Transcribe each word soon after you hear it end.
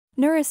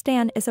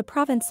Nuristan is a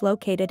province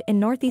located in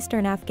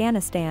northeastern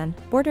Afghanistan,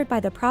 bordered by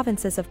the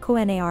provinces of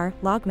Kunar,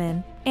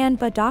 Laghman, and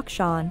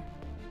Badakhshan.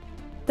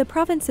 The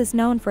province is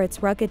known for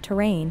its rugged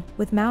terrain,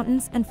 with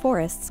mountains and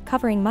forests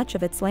covering much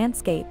of its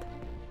landscape.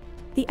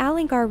 The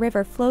Alingar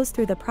River flows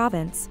through the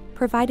province,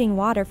 providing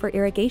water for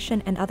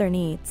irrigation and other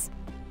needs.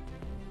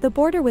 The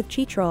border with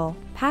Chitral,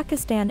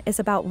 Pakistan is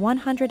about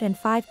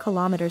 105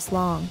 kilometers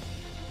long.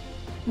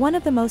 One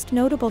of the most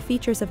notable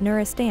features of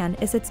Nuristan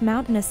is its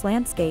mountainous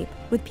landscape,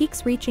 with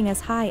peaks reaching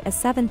as high as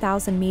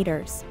 7,000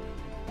 meters.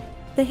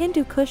 The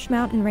Hindu Kush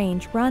mountain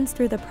range runs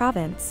through the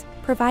province,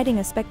 providing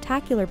a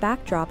spectacular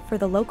backdrop for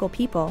the local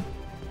people.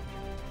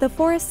 The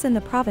forests in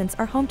the province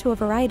are home to a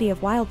variety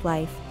of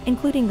wildlife,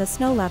 including the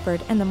snow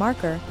leopard and the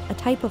marker, a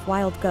type of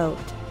wild goat.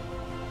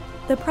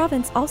 The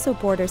province also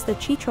borders the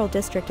Chitral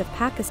district of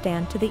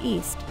Pakistan to the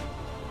east.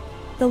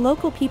 The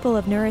local people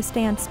of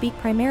Nuristan speak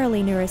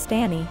primarily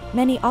Nuristani,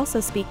 many also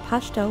speak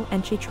Pashto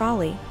and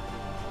Chitrali.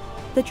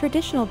 The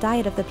traditional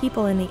diet of the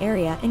people in the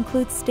area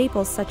includes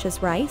staples such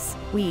as rice,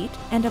 wheat,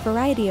 and a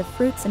variety of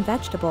fruits and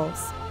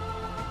vegetables.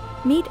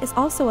 Meat is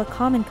also a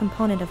common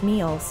component of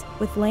meals,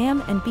 with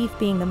lamb and beef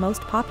being the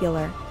most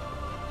popular.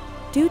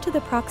 Due to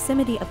the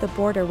proximity of the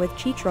border with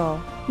Chitral,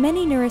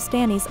 many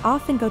Nuristanis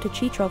often go to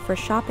Chitral for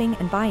shopping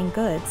and buying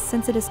goods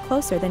since it is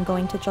closer than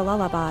going to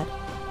Jalalabad.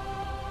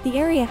 The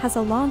area has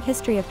a long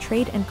history of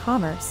trade and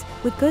commerce,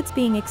 with goods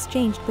being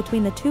exchanged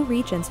between the two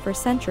regions for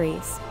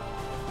centuries.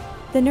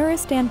 The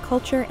Nuristan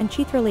culture and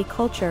Chitrali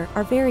culture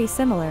are very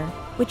similar,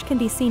 which can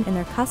be seen in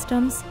their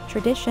customs,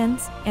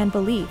 traditions, and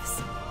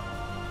beliefs.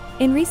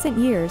 In recent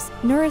years,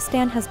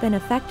 Nuristan has been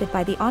affected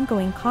by the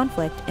ongoing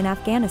conflict in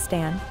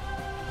Afghanistan.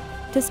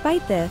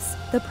 Despite this,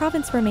 the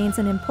province remains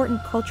an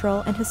important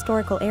cultural and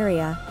historical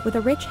area, with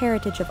a rich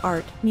heritage of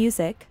art,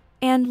 music,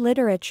 and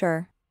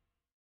literature.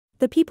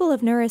 The people of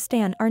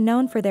Nuristan are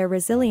known for their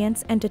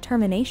resilience and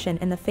determination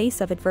in the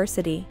face of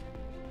adversity.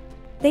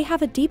 They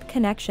have a deep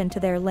connection to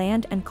their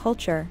land and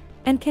culture,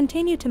 and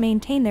continue to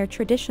maintain their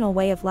traditional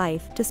way of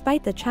life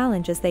despite the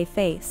challenges they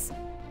face.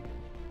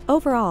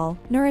 Overall,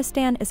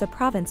 Nuristan is a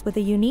province with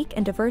a unique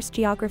and diverse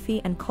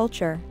geography and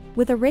culture,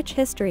 with a rich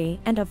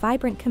history and a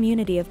vibrant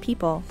community of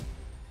people.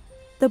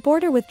 The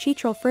border with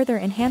Chitral further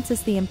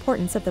enhances the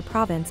importance of the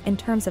province in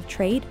terms of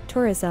trade,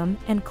 tourism,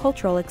 and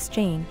cultural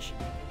exchange.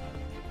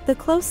 The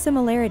close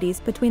similarities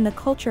between the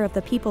culture of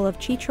the people of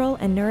Chitral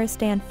and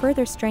Nuristan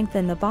further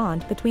strengthen the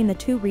bond between the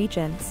two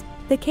regions.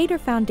 The Kator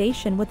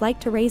Foundation would like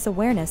to raise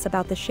awareness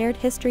about the shared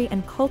history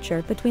and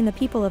culture between the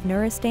people of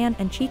Nuristan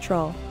and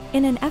Chitral,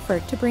 in an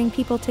effort to bring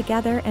people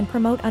together and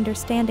promote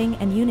understanding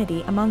and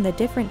unity among the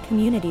different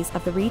communities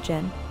of the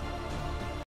region.